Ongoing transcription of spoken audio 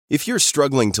If you're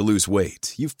struggling to lose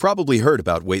weight, you've probably heard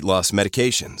about weight loss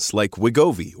medications like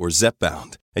Wegovy or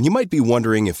Zepbound, and you might be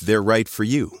wondering if they're right for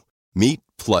you. Meet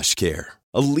PlushCare,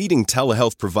 a leading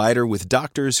telehealth provider with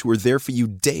doctors who are there for you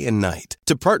day and night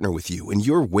to partner with you in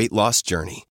your weight loss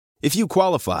journey. If you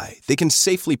qualify, they can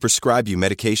safely prescribe you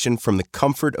medication from the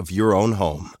comfort of your own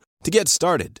home. To get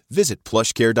started, visit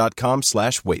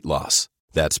plushcare.com/weight-loss.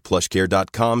 That's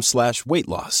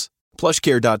plushcare.com/weight-loss.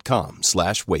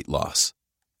 plushcare.com/weight-loss.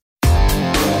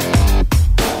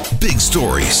 Big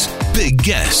stories, big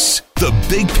guests, the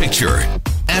big picture.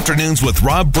 Afternoons with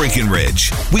Rob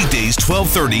Breckenridge. Weekdays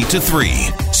 12:30 to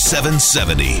 3,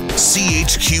 770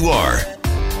 CHQR.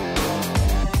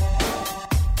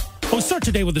 We'll start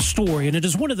today with a story, and it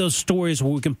is one of those stories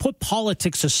where we can put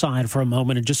politics aside for a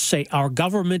moment and just say our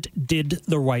government did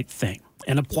the right thing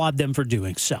and applaud them for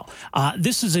doing so.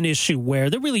 This is an issue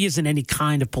where there really isn't any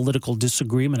kind of political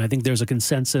disagreement. I think there's a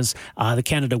consensus that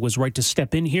Canada was right to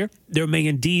step in here. There may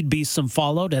indeed be some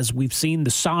fallout. As we've seen,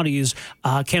 the Saudis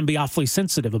can be awfully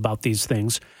sensitive about these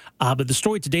things. But the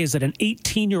story today is that an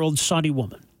 18-year-old Saudi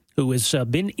woman who has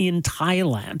been in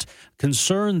Thailand,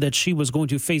 concerned that she was going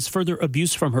to face further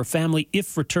abuse from her family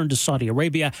if returned to Saudi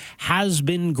Arabia, has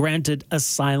been granted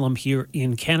asylum here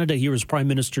in Canada. Here is Prime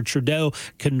Minister Trudeau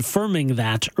confirming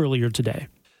that earlier today.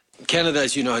 Canada,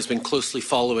 as you know, has been closely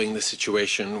following the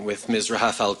situation with Ms.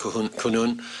 Rahaf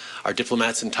Al-Qunun. Our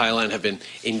diplomats in Thailand have been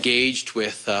engaged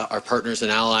with our partners and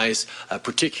allies,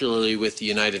 particularly with the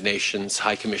United Nations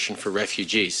High Commission for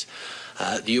Refugees.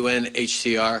 The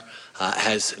UNHCR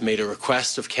has made a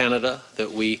request of Canada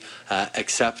that we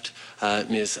accept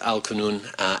Ms. Al-Qunun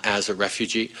as a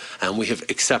refugee, and we have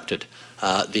accepted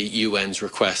the UN's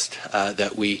request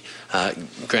that we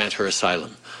grant her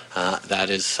asylum. That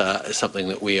is something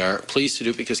that we are pleased to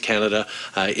do because Canada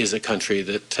is a country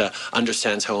that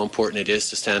understands how important it is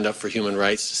to stand up for human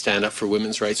rights, to stand up for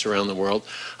women's rights around the world,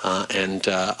 and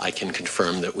I can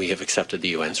confirm that we have accepted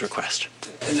the UN's request.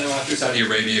 And now after Saudi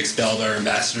Arabia expelled our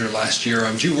ambassador last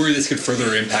year, do you worry this could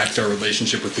further impact our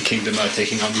relationship with the kingdom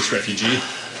taking on this refugee?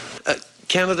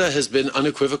 Canada has been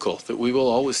unequivocal that we will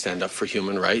always stand up for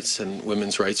human rights and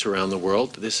women's rights around the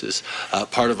world. This is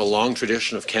part of a long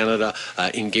tradition of Canada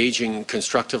engaging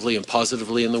constructively and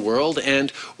positively in the world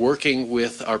and working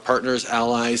with our partners,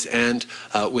 allies, and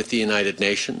with the United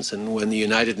Nations. And when the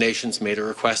United Nations made a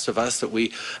request of us that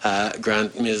we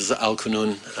grant Ms.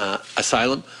 Al-Qunun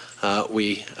asylum,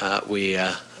 we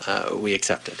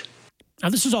accepted. Now,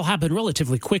 this has all happened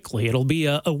relatively quickly. It'll be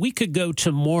a week ago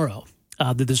tomorrow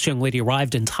that this young lady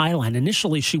arrived in Thailand.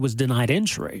 Initially, she was denied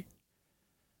entry.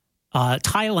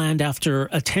 Thailand, after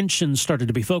attention started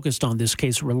to be focused on this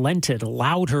case, relented,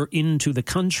 allowed her into the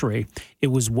country.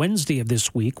 It was Wednesday of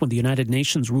this week when the United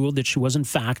Nations ruled that she was, in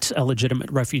fact, a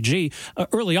legitimate refugee.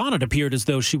 Early on, it appeared as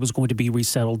though she was going to be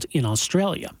resettled in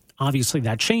Australia. Obviously,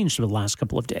 that changed over the last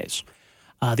couple of days.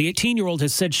 The 18-year-old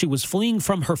has said she was fleeing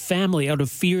from her family out of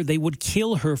fear they would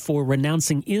kill her for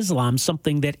renouncing Islam,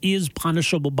 something that is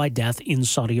punishable by death in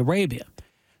Saudi Arabia.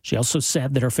 She also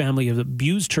said that her family have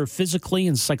abused her physically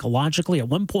and psychologically, at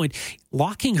one point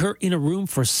locking her in a room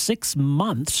for 6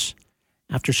 months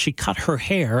after she cut her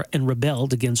hair and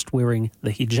rebelled against wearing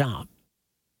the hijab.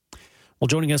 Well,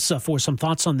 joining us for some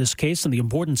thoughts on this case and the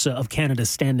importance of Canada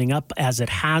standing up as it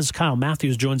has, Kyle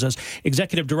Matthews joins us,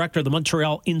 Executive Director of the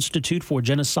Montreal Institute for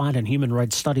Genocide and Human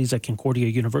Rights Studies at Concordia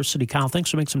University. Kyle,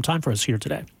 thanks for making some time for us here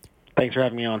today. Thanks for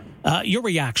having me on. Your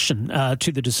reaction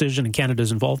to the decision and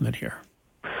Canada's involvement here?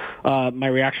 My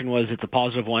reaction was it's a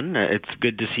positive one. It's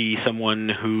good to see someone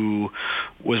who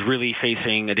was really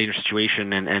facing a dangerous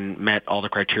situation and met all the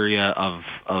criteria of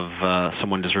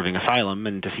someone deserving asylum,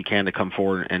 and to see Canada come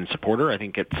forward and support her. I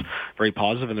think it's very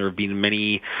positive, and there have been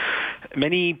many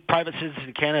private citizens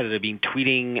in Canada that have been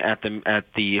tweeting at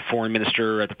the foreign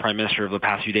minister, at the prime minister over the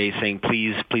past few days, saying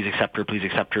please accept her, please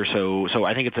accept her. So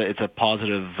I think it's a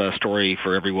positive story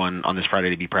for everyone on this Friday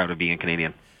to be proud of being a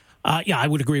Canadian. Yeah, I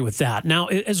would agree with that. Now,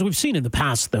 as we've seen in the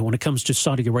past, though, when it comes to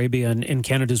Saudi Arabia and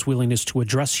Canada's willingness to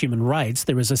address human rights,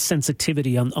 there is a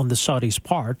sensitivity on the Saudis'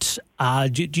 part.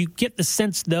 Do you get the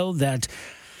sense, though, that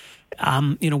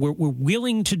we're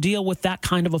willing to deal with that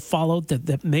kind of a fallout, that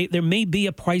there may be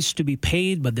a price to be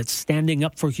paid, but that standing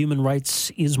up for human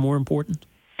rights is more important?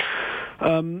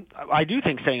 I do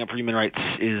think standing up for human rights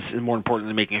is more important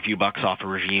than making a few bucks off a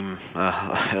regime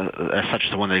such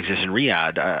as the one that exists in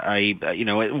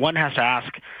Riyadh. One has to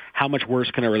ask, how much worse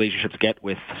can our relationships get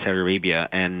with Saudi Arabia?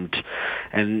 And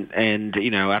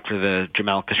after the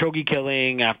Jamal Khashoggi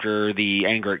killing, after the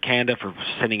anger at Canada for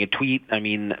sending a tweet, I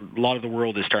mean, a lot of the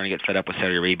world is starting to get fed up with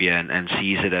Saudi Arabia and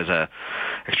sees it as a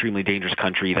extremely dangerous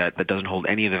country that doesn't hold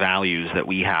any of the values that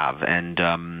we have. And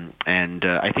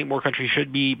I think more countries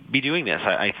should be doing this.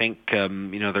 I think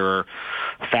there are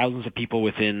thousands of people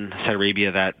within Saudi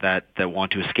Arabia that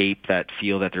want to escape, that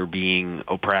feel that they're being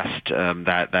oppressed,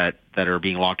 that are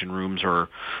being locked in rooms or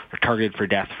targeted for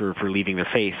death for leaving their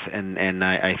faith. And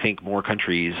I think more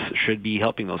countries should be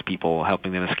helping those people,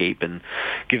 helping them escape and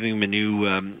giving them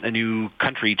a new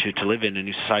country to live in, a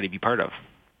new society to be part of.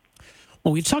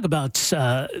 Well, we talk about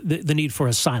the need for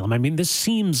asylum. I mean, this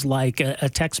seems like a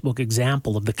textbook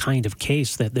example of the kind of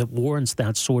case that warrants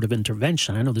that sort of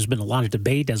intervention. I know there's been a lot of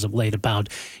debate as of late about,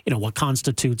 what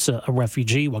constitutes a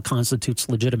refugee, what constitutes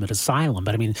legitimate asylum.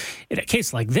 But I mean, in a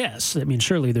case like this, I mean,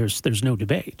 surely there's no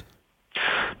debate.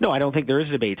 No, I don't think there is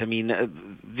a debate. I mean,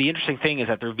 the interesting thing is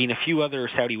that there have been a few other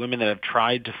Saudi women that have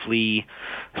tried to flee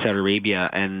Saudi Arabia,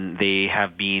 and they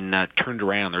have been turned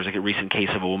around. There's like a recent case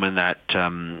of a woman that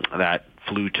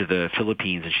flew to the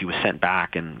Philippines, and she was sent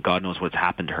back, and God knows what's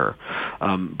happened to her.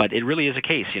 But it really is a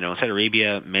case. In Saudi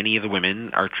Arabia, many of the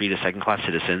women are treated as second-class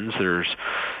citizens. There's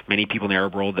many people in the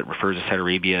Arab world that refers to Saudi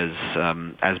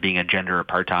Arabia as being a gender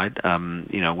apartheid.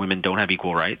 Women don't have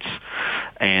equal rights,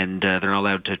 and they're not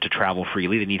allowed to travel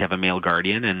freely. They need to have a male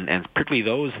guardian, and particularly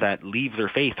those that leave their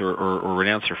faith or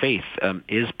renounce their faith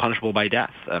is punishable by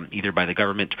death, either by the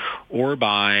government or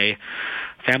by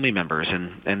family members.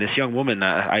 And this young woman,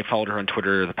 I followed her on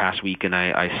Twitter the past week, and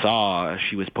I saw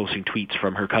she was posting tweets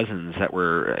from her cousins that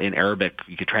were in Arabic.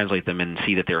 You could translate them and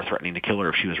see that they were threatening to kill her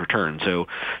if she was returned. So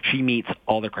she meets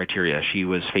all the criteria. She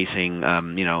was facing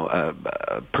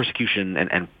persecution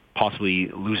and possibly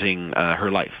losing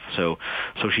her life. So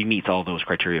she meets all those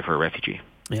criteria for a refugee.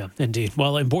 Yeah, indeed.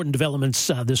 Well, important developments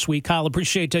this week. Kyle,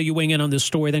 appreciate you weighing in on this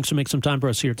story. Thanks for making some time for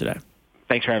us here today.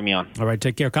 Thanks for having me on. All right,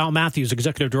 take care. Kyle Matthews,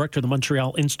 Executive Director of the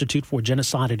Montreal Institute for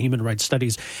Genocide and Human Rights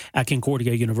Studies at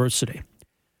Concordia University.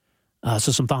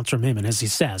 So some thoughts from him, and as he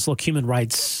says, look, human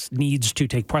rights needs to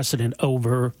take precedent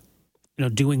over,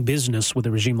 doing business with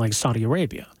a regime like Saudi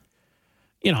Arabia.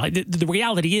 The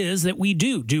reality is that we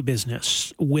do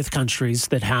business with countries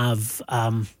that have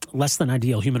less than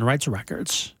ideal human rights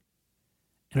records.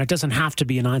 And it doesn't have to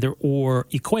be an either-or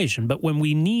equation. But when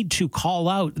we need to call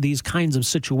out these kinds of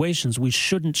situations, we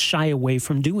shouldn't shy away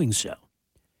from doing so.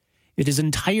 It is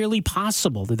entirely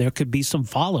possible that there could be some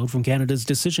fallout from Canada's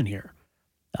decision here.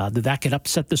 That could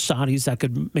upset the Saudis. That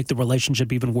could make the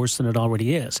relationship even worse than it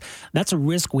already is. That's a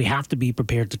risk we have to be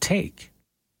prepared to take.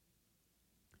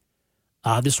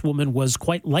 This woman was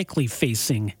quite likely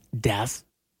facing death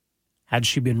had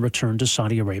she been returned to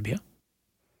Saudi Arabia.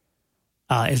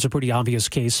 It's a pretty obvious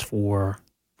case for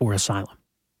asylum.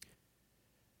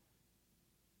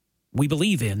 We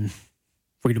believe in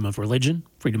freedom of religion,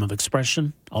 freedom of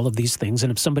expression, all of these things.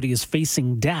 And if somebody is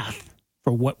facing death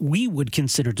for what we would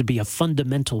consider to be a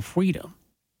fundamental freedom,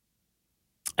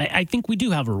 I think we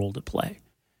do have a role to play.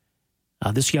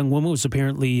 This young woman was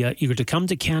apparently eager to come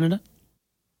to Canada.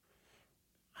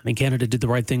 I think Canada did the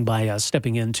right thing by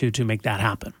stepping in to make that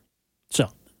happen.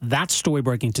 So that story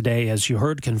breaking today, as you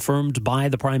heard, confirmed by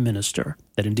the Prime Minister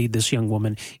that indeed this young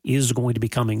woman is going to be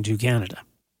coming to Canada.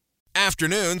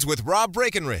 Afternoons with Rob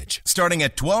Breckenridge, starting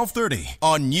at 12:30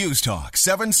 on News Talk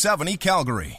 770 Calgary.